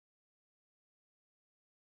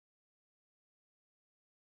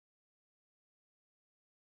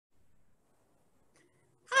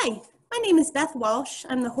Hi, my name is Beth Walsh.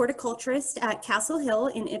 I'm the horticulturist at Castle Hill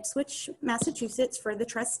in Ipswich, Massachusetts for the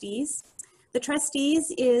Trustees. The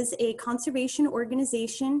Trustees is a conservation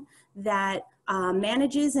organization that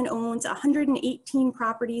manages and owns 118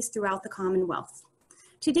 properties throughout the Commonwealth.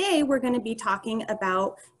 Today, we're going to be talking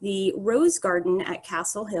about the Rose Garden at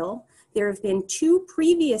Castle Hill. There have been two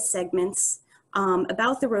previous segments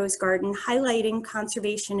about the Rose Garden highlighting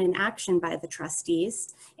conservation in action by the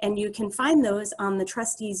trustees, and you can find those on the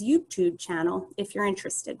Trustees YouTube channel if you're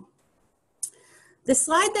interested. The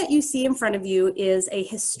slide that you see in front of you is a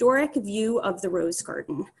historic view of the Rose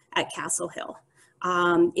Garden at Castle Hill.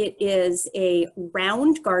 It is a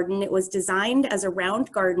round garden. It was designed as a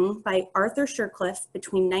round garden by Arthur Shercliffe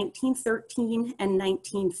between 1913 and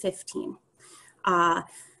 1915.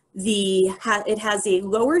 It has a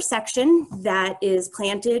lower section that is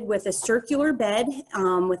planted with a circular bed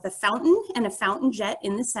with a fountain and a fountain jet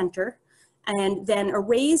in the center, and then a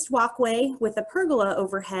raised walkway with a pergola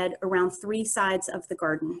overhead around three sides of the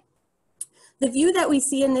garden. The view that we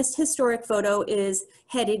see in this historic photo is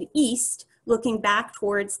headed east, looking back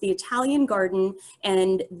towards the Italian garden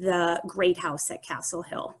and the Great House at Castle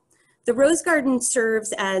Hill. The Rose Garden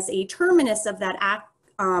serves as a terminus of that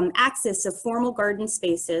axis of formal garden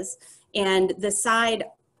spaces, and the side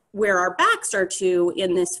where our backs are to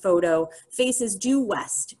in this photo faces due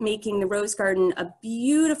west, making the Rose Garden a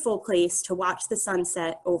beautiful place to watch the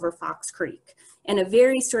sunset over Fox Creek, and a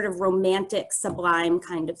very sort of romantic, sublime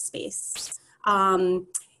kind of space.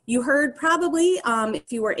 You heard probably,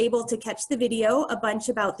 if you were able to catch the video, a bunch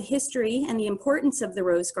about the history and the importance of the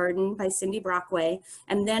Rose Garden by Cindy Brockway,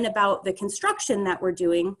 and then about the construction that we're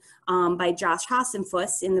doing by Josh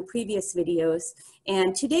Hassenfuss in the previous videos.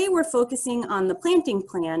 And today we're focusing on the planting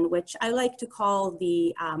plan, which I like to call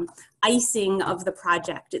the icing of the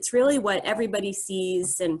project. It's really what everybody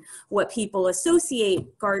sees and what people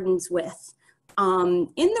associate gardens with. In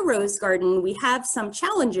the Rose Garden, we have some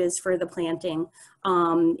challenges for the planting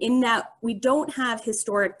in that we don't have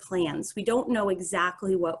historic plans. We don't know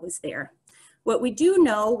exactly what was there. What we do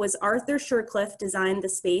know was Arthur Shercliffe designed the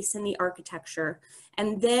space and the architecture,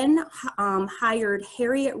 and then hired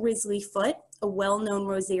Harriet Risley Foote, a well-known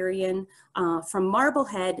rosarian from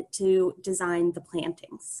Marblehead, to design the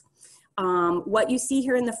plantings. What you see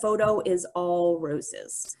here in the photo is all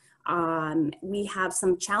roses. We have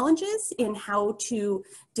some challenges in how to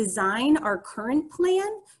design our current plan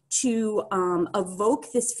to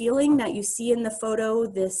evoke this feeling that you see in the photo,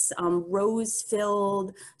 this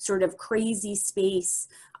rose-filled sort of crazy space,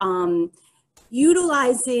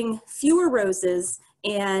 utilizing fewer roses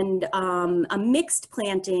and a mixed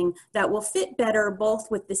planting that will fit better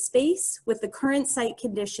both with the space, with the current site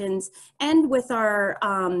conditions, and with our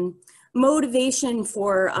motivation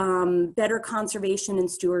for better conservation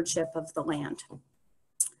and stewardship of the land.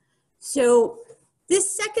 So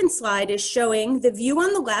this second slide is showing the view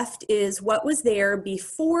on the left is what was there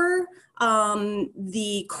before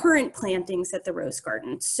the current plantings at the Rose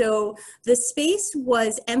Garden. So the space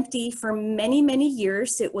was empty for many, many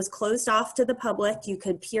years. It was closed off to the public. You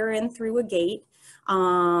could peer in through a gate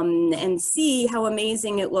and see how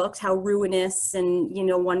amazing it looked, how ruinous and, you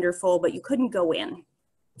know, wonderful, but you couldn't go in.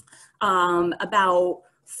 About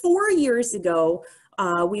 4 years ago,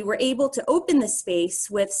 we were able to open the space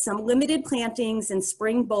with some limited plantings and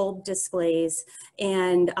spring bulb displays,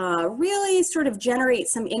 and really sort of generate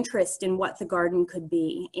some interest in what the garden could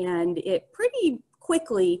be. And it pretty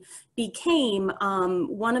quickly became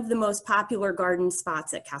one of the most popular garden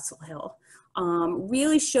spots at Castle Hill.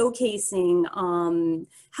 Really showcasing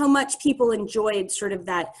how much people enjoyed sort of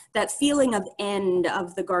that feeling of end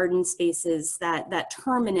of the garden spaces, that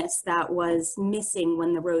terminus that was missing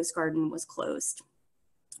when the Rose Garden was closed.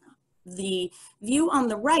 The view on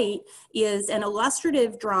the right is an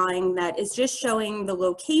illustrative drawing that is just showing the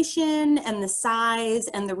location and the size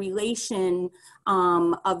and the relation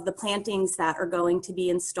of the plantings that are going to be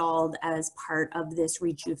installed as part of this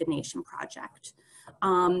rejuvenation project.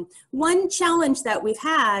 One challenge that we've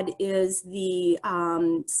had is the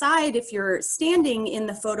side, if you're standing in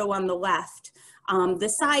the photo on the left, the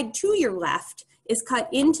side to your left is cut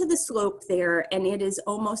into the slope there, and it is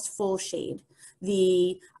almost full shade.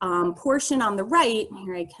 The portion on the right,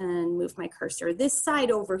 here I can move my cursor, this side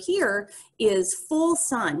over here is full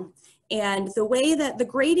sun. And the way that the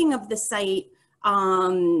grading of the site,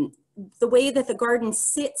 the way that the garden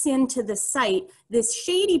sits into the site, this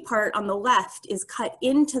shady part on the left is cut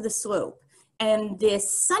into the slope. And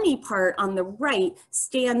this sunny part on the right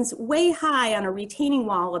stands way high on a retaining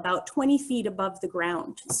wall about 20 feet above the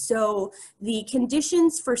ground. So the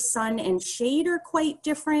conditions for sun and shade are quite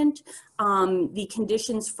different. The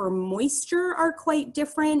conditions for moisture are quite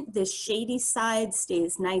different. This shady side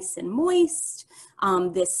stays nice and moist.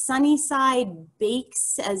 This sunny side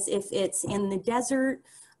bakes as if it's in the desert.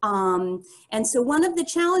 And so one of the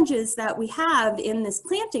challenges that we have in this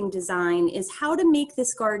planting design is how to make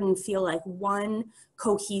this garden feel like one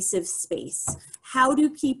cohesive space. How do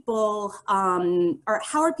people, or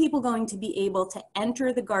how are people going to be able to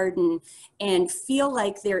enter the garden and feel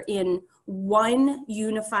like they're in one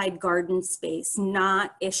unified garden space,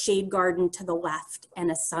 not a shade garden to the left and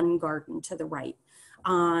a sun garden to the right?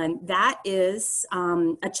 That is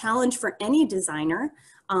a challenge for any designer.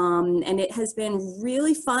 And it has been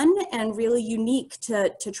really fun and really unique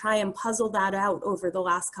to try and puzzle that out over the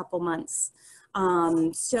last couple months.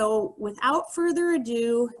 So without further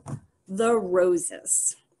ado, the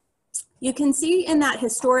roses. You can see in that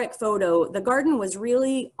historic photo, the garden was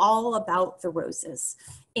really all about the roses.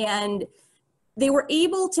 And they were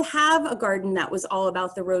able to have a garden that was all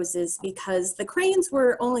about the roses because the cranes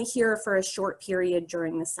were only here for a short period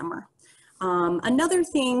during the summer. Another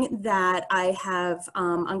thing that I have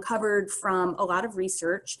uncovered from a lot of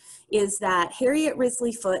research is that Harriet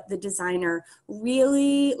Risley Foote, the designer,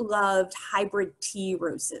 really loved hybrid tea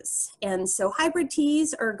roses. And so hybrid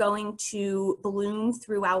teas are going to bloom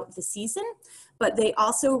throughout the season, but they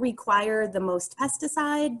also require the most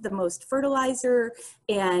pesticide, the most fertilizer,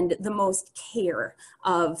 and the most care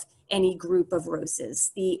of any group of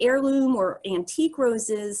roses. The heirloom or antique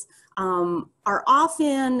roses are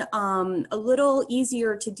often a little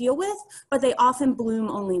easier to deal with, but they often bloom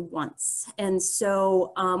only once. And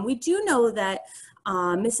so we do know that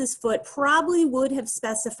Mrs. Foote probably would have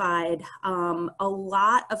specified a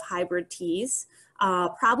lot of hybrid teas,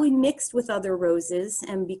 probably mixed with other roses.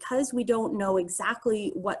 And because we don't know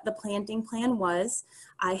exactly what the planting plan was,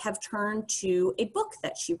 I have turned to a book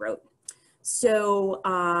that she wrote. So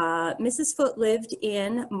Mrs. Foote lived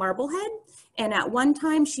in Marblehead, and at one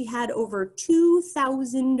time she had over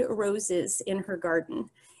 2,000 roses in her garden.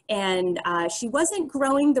 And she wasn't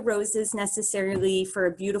growing the roses necessarily for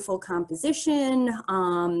a beautiful composition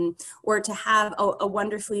or to have a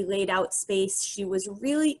wonderfully laid out space. She was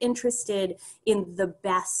really interested in the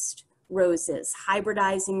best roses,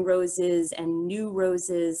 hybridizing roses and new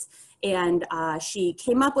roses. And she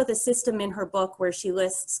came up with a system in her book where she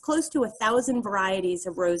lists close to 1,000 varieties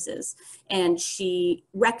of roses. And she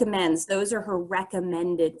recommends, those are her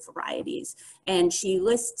recommended varieties. And she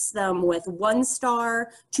lists them with 1 star,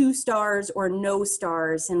 2 stars, or no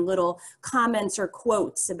stars, and little comments or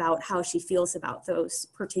quotes about how she feels about those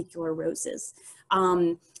particular roses.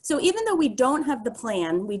 So even though we don't have the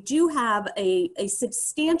plan, we do have a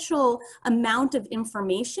substantial amount of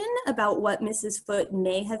information about what Mrs. Foote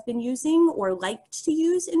may have been using or liked to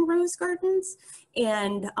use in rose gardens.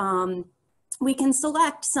 And we can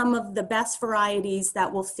select some of the best varieties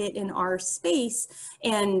that will fit in our space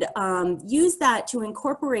and use that to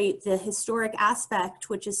incorporate the historic aspect,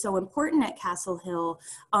 which is so important at Castle Hill,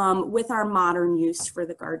 with our modern use for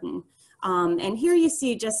the garden. And here you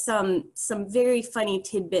see just some very funny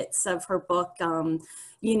tidbits of her book.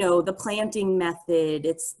 You know, the planting method,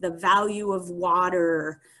 it's the value of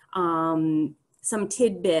water, some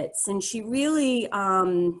tidbits. And she really,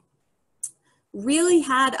 really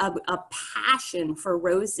had a passion for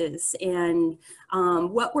roses. And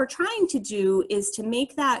what we're trying to do is to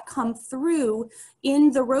make that come through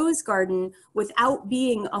in the rose garden without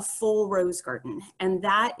being a full rose garden. And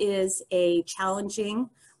that is a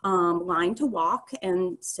challenging line to walk,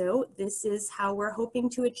 and so this is how we're hoping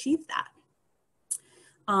to achieve that.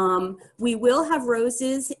 We will have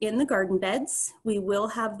roses in the garden beds, we will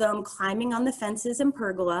have them climbing on the fences and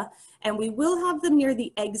pergola, and we will have them near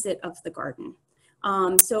the exit of the garden.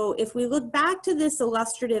 So if we look back to this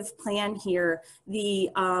illustrative plan here, the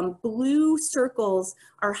blue circles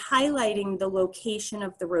are highlighting the location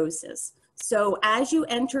of the roses. So as you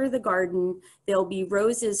enter the garden, there'll be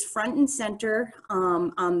roses front and center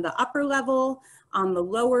on the upper level, on the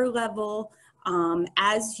lower level.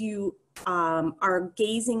 As you are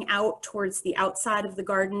gazing out towards the outside of the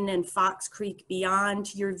garden and Fox Creek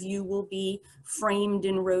beyond, your view will be framed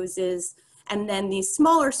in roses. And then these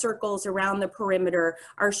smaller circles around the perimeter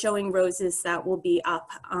are showing roses that will be up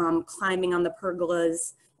climbing on the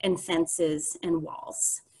pergolas and fences and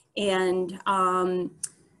walls. And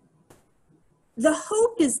the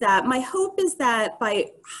hope is that, my hope is that by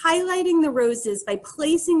highlighting the roses, by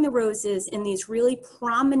placing the roses in these really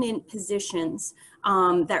prominent positions,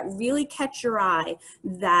 that really catch your eye,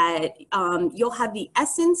 that you'll have the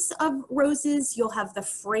essence of roses, you'll have the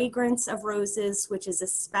fragrance of roses, which is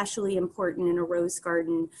especially important in a rose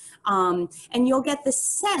garden, and you'll get the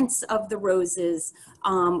sense of the roses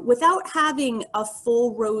without having a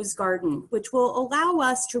full rose garden, which will allow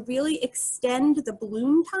us to really extend the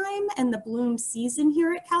bloom time and the bloom season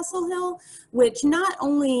here at Castle Hill, which not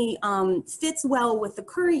only fits well with the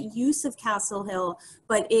current use of Castle Hill,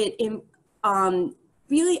 but it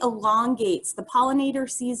really elongates the pollinator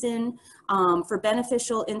season for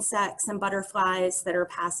beneficial insects and butterflies that are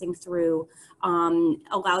passing through,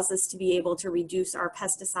 allows us to be able to reduce our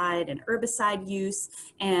pesticide and herbicide use,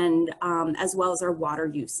 and as well as our water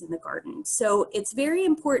use in the garden. So it's very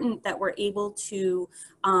important that we're able to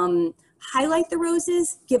highlight the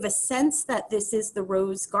roses, give a sense that this is the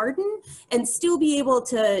rose garden, and still be able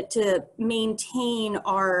to maintain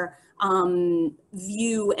our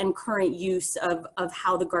view and current use of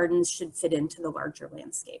how the gardens should fit into the larger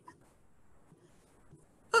landscape.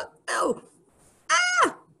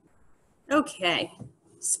 Okay,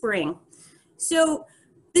 spring. So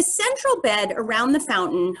the central bed around the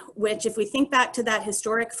fountain, which if we think back to that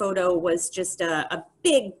historic photo was just a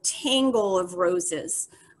big tangle of roses,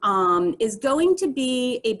 is going to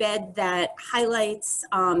be a bed that highlights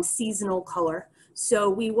seasonal color. So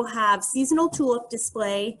we will have seasonal tulip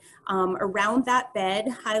display around that bed,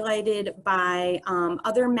 highlighted by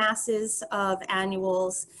other masses of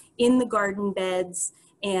annuals in the garden beds,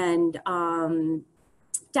 and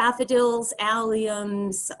daffodils,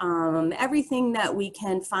 alliums, everything that we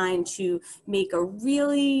can find to make a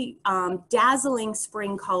really dazzling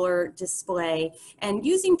spring color display. And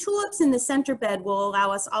using tulips in the center bed will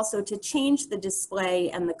allow us also to change the display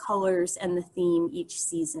and the colors and the theme each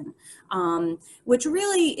season, which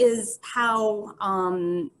really is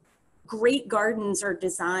how great gardens are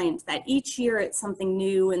designed, that each year it's something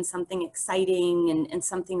new and something exciting and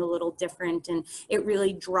something a little different, and it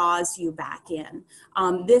really draws you back in.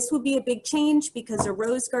 This would be a big change because a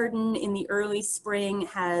rose garden in the early spring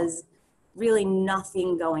has really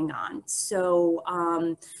nothing going on. So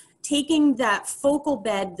taking that focal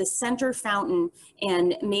bed, the center fountain,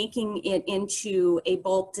 and making it into a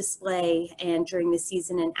bulb display, and during the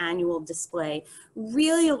season an annual display,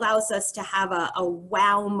 really allows us to have a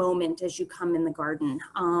wow moment as you come in the garden.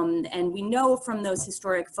 And we know from those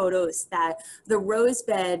historic photos that the rose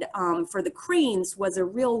bed for the cranes was a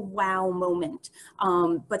real wow moment,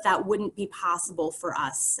 but that wouldn't be possible for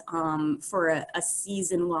us for a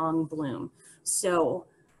season-long bloom. So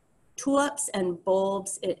tulips and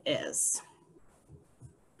bulbs it is.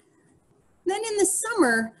 Then in the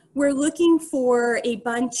summer, we're looking for a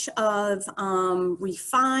bunch of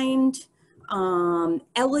refined,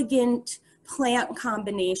 elegant plant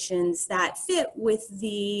combinations that fit with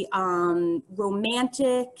the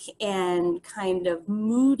romantic and kind of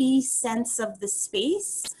moody sense of the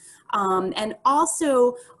space. And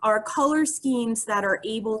also our color schemes that are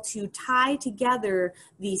able to tie together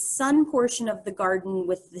the sun portion of the garden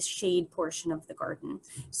with the shade portion of the garden.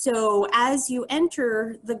 So as you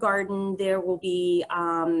enter the garden, there will be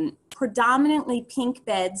predominantly pink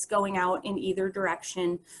beds going out in either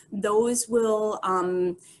direction. Those will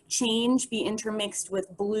change, be intermixed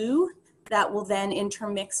with blue, that will then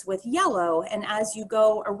intermix with yellow. And as you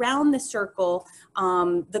go around the circle,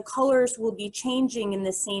 the colors will be changing in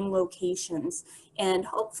the same locations. And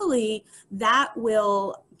hopefully that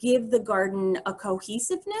will give the garden a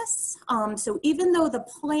cohesiveness. So even though the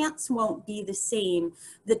plants won't be the same,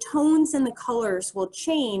 the tones and the colors will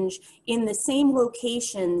change in the same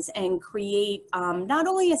locations and create not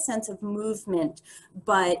only a sense of movement,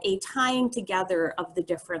 but a tying together of the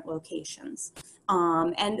different locations.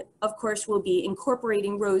 And of course, we'll be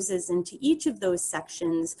incorporating roses into each of those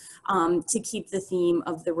sections to keep the theme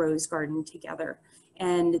of the rose garden together.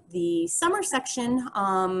 And the summer section,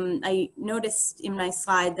 I noticed in my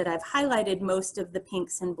slide that I've highlighted most of the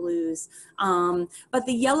pinks and blues, but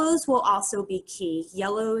the yellows will also be key.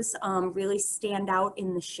 Yellows really stand out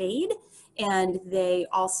in the shade, and they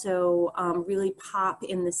also really pop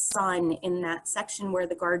in the sun in that section where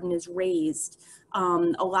the garden is raised.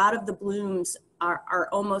 A lot of the blooms are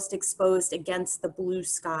almost exposed against the blue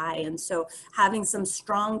sky. And so having some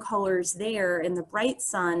strong colors there in the bright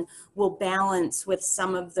sun will balance with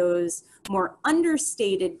some of those more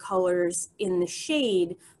understated colors in the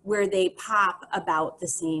shade where they pop about the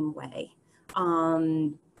same way.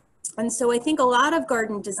 And so I think a lot of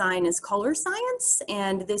garden design is color science,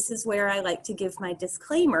 and this is where I like to give my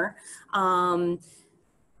disclaimer.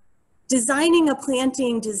 Designing a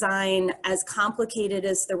planting design as complicated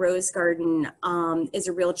as the rose garden is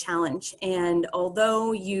a real challenge. And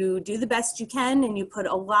although you do the best you can and you put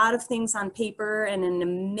a lot of things on paper and an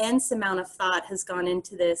immense amount of thought has gone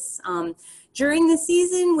into this, during the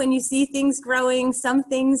season when you see things growing, some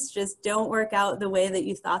things just don't work out the way that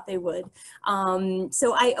you thought they would.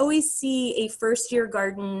 So I always see a first year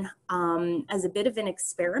garden as a bit of an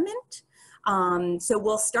experiment. So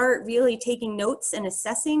we'll start really taking notes and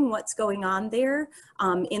assessing what's going on there.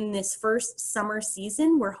 In this first summer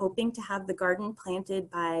season, we're hoping to have the garden planted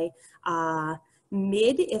by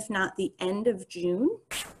mid, if not the end of June.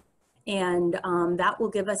 And that will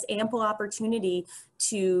give us ample opportunity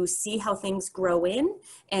to see how things grow in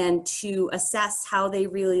and to assess how they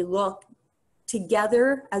really look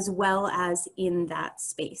together as well as in that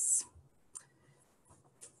space.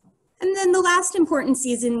 And then the last important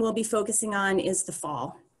season we'll be focusing on is the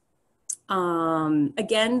fall.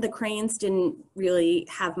 Again, the cranes didn't really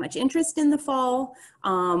have much interest in the fall.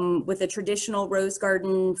 With a traditional rose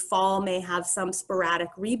garden, fall may have some sporadic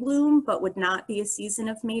rebloom, but would not be a season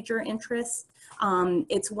of major interest.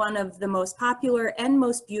 It's one of the most popular and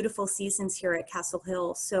most beautiful seasons here at Castle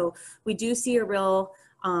Hill. So we do see a real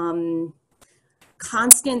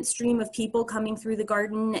constant stream of people coming through the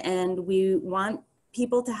garden, and we want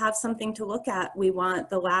people to have something to look at. We want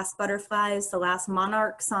the last butterflies, the last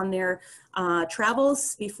monarchs on their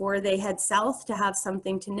travels before they head south to have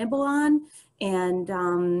something to nibble on.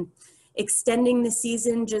 And extending the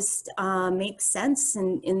season just makes sense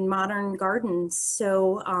in modern gardens.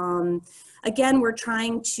 So again, we're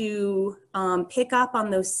trying to pick up on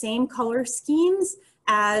those same color schemes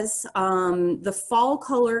as the fall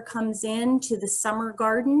color comes into the summer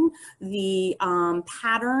garden. The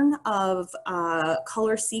pattern of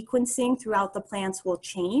color sequencing throughout the plants will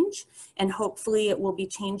change, and hopefully it will be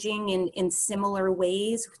changing in similar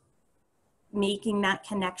ways, making that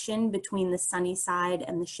connection between the sunny side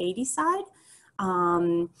and the shady side.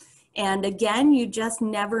 And again, you just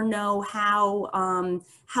never know how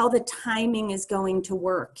the timing is going to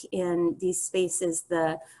work in these spaces.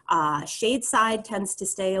 The shade side tends to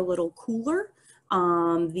stay a little cooler.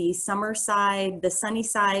 The summer side, the sunny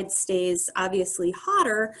side stays obviously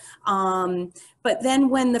hotter. But then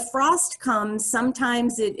when the frost comes,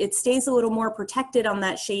 sometimes it stays a little more protected on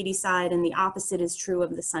that shady side, and the opposite is true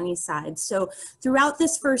of the sunny side. So throughout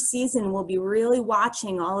this first season, we'll be really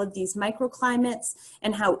watching all of these microclimates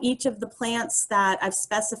and how each of the plants that I've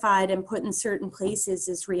specified and put in certain places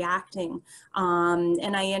is reacting.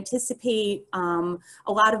 And I anticipate a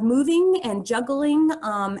lot of moving and juggling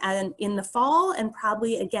in the fall and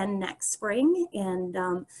probably again next spring.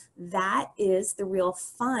 And that is the real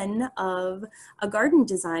fun of a garden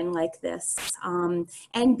design like this.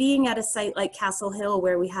 And being at a site like Castle Hill,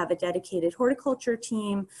 where we have a dedicated horticulture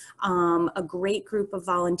team, a great group of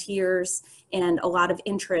volunteers, and a lot of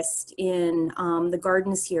interest in the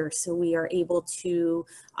gardens here. So we are able to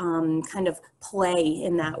kind of play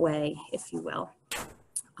in that way, if you will.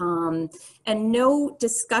 And no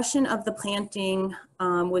discussion of the planting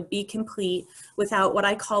would be complete without what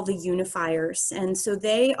I call the unifiers. And so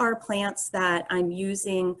they are plants that I'm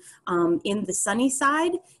using in the sunny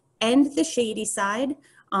side and the shady side,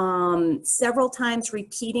 several times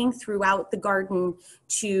repeating throughout the garden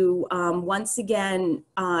to once again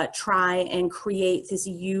try and create this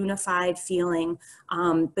unified feeling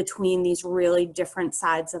between these really different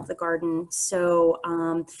sides of the garden. So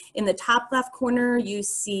in the top left corner, you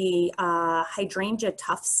see hydrangea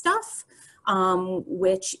tough stuff,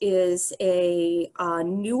 which is a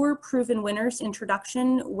newer Proven Winners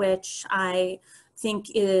introduction, which I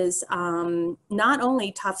think is not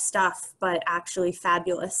only tough stuff, but actually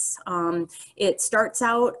fabulous. It starts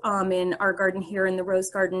out in our garden here in the Rose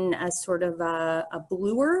Garden as sort of a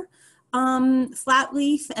bluer flat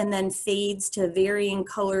leaf, and then fades to varying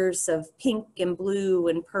colors of pink and blue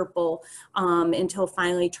and purple until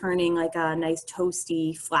finally turning like a nice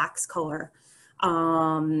toasty flax color.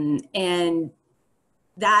 And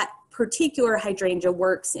that particular hydrangea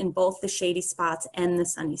works in both the shady spots and the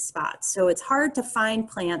sunny spots. So it's hard to find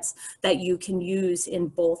plants that you can use in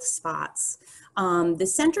both spots. The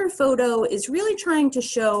center photo is really trying to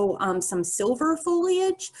show some silver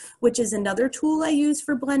foliage, which is another tool I use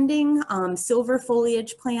for blending. Silver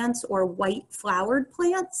foliage plants or white flowered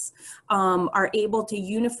plants are able to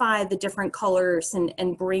unify the different colors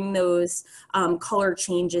and bring those color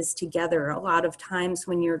changes together. A lot of times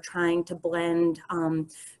when you're trying to blend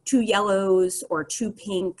two yellows or two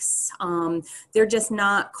pinks, they're just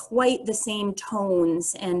not quite the same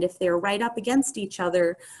tones. And if they're right up against each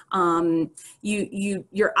other,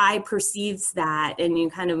 your eye perceives that and you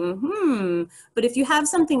kind of, but if you have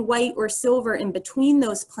something white or silver in between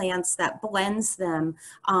those plants that blends them,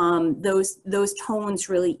 those tones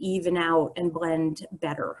really even out and blend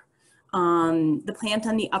better. The plant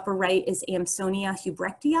on the upper right is Amsonia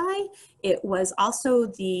hubrechtii. It was also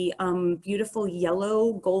the beautiful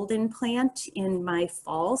yellow golden plant in my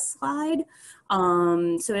fall slide.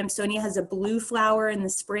 So Amsonia has a blue flower in the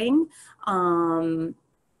spring,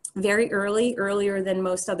 very earlier than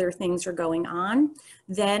most other things are going on.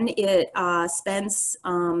 Then it spends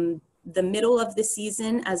the middle of the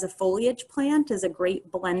season as a foliage plant, as a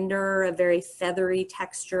great blender, a very feathery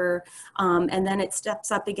texture, and then it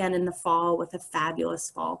steps up again in the fall with a fabulous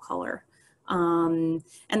fall color. And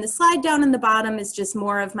the slide down in the bottom is just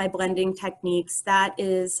more of my blending techniques. That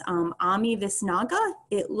is Ami Visnaga.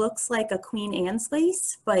 It looks like a Queen Anne's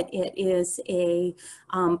lace, but it is a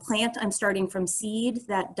plant I'm starting from seed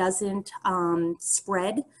that doesn't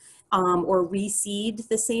spread or reseed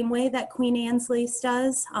the same way that Queen Anne's lace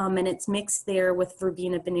does. And it's mixed there with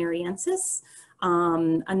Verbena bonariensis.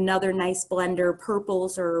 Another nice blender.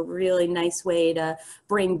 Purples are a really nice way to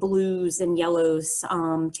bring blues and yellows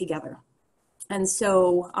together. And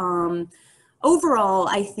so overall,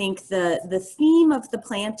 I think the theme of the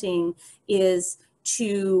planting is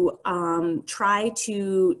to try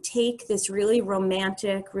to take this really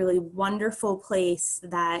romantic, really wonderful place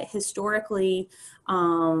that historically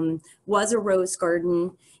was a rose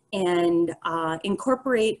garden and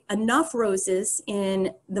incorporate enough roses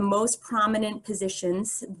in the most prominent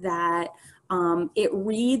positions that it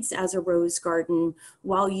reads as a rose garden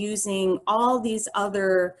while using all these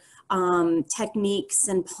other techniques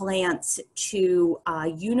and plants to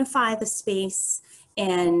unify the space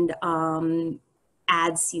and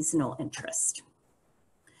add seasonal interest.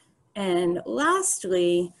 And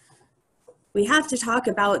lastly, we have to talk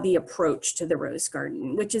about the approach to the rose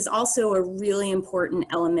garden, which is also a really important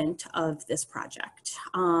element of this project.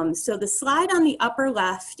 So the slide on the upper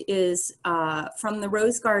left is from the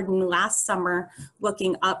rose garden last summer,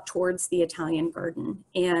 looking up towards the Italian garden.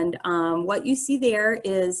 And what you see there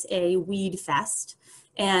is a weed fest.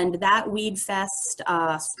 And that weed fest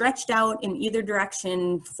stretched out in either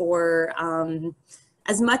direction for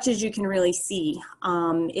as much as you can really see.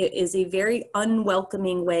 It is a very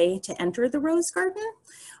unwelcoming way to enter the rose garden.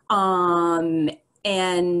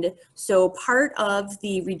 And so part of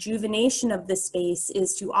the rejuvenation of the space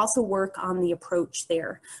is to also work on the approach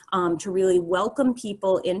there, to really welcome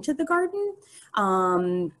people into the garden,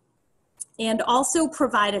 and also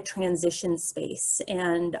provide a transition space.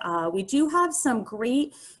 And we do have some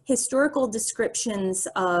great historical descriptions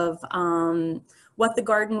of what the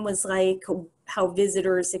garden was like, how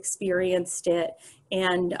visitors experienced it.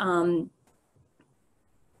 And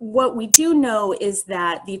what we do know is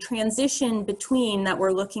that the transition between that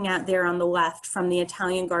we're looking at there on the left from the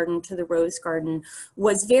Italian garden to the rose garden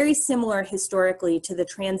was very similar historically to the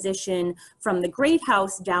transition from the Great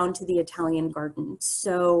House down to the Italian garden.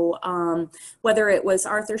 So whether it was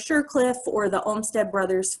Arthur Shercliffe or the Olmsted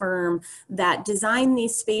Brothers firm that designed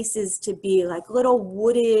these spaces to be like little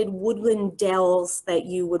woodland dells that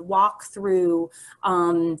you would walk through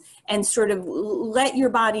and sort of let your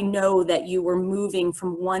body know that you were moving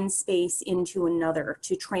from one space into another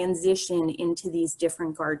to transition into these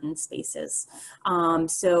different garden spaces.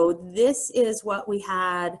 So this is what we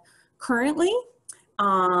had currently.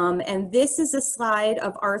 And this is a slide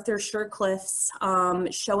of Arthur Shercliffe's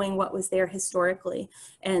showing what was there historically.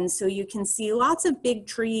 And so you can see lots of big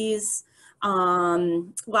trees,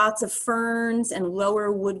 lots of ferns and lower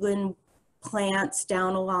woodland plants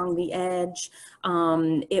down along the edge.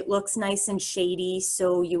 It looks nice and shady,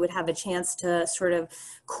 so you would have a chance to sort of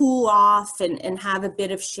cool off and have a bit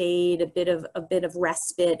of shade, a bit of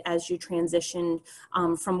respite as you transition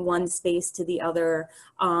from one space to the other.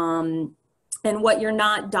 And what you're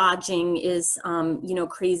not dodging is, you know,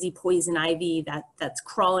 crazy poison ivy that's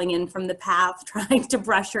crawling in from the path, trying to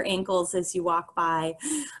brush your ankles as you walk by.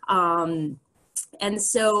 And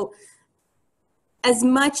so, as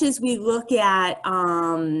much as we look at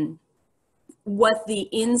what the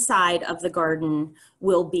inside of the garden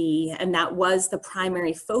will be, and that was the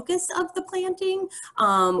primary focus of the planting,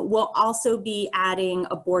 we'll also be adding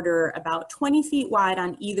a border about 20 feet wide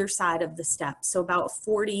on either side of the steps, so about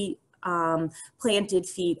 40 planted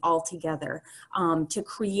feet altogether, to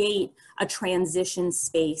create a transition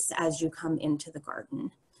space as you come into the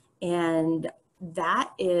garden. And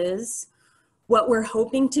that is what we're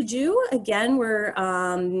hoping to do. Again, we're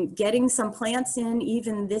getting some plants in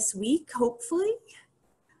even this week, hopefully.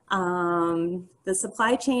 The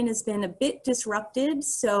supply chain has been a bit disrupted,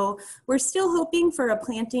 so we're still hoping for a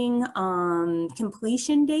planting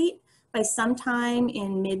completion date by sometime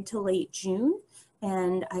in mid to late June.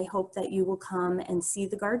 And I hope that you will come and see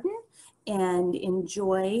the garden and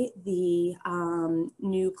enjoy the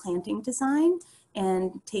new planting design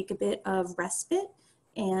and take a bit of respite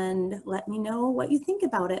and let me know what you think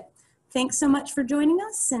about it. Thanks so much for joining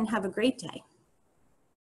us and have a great day.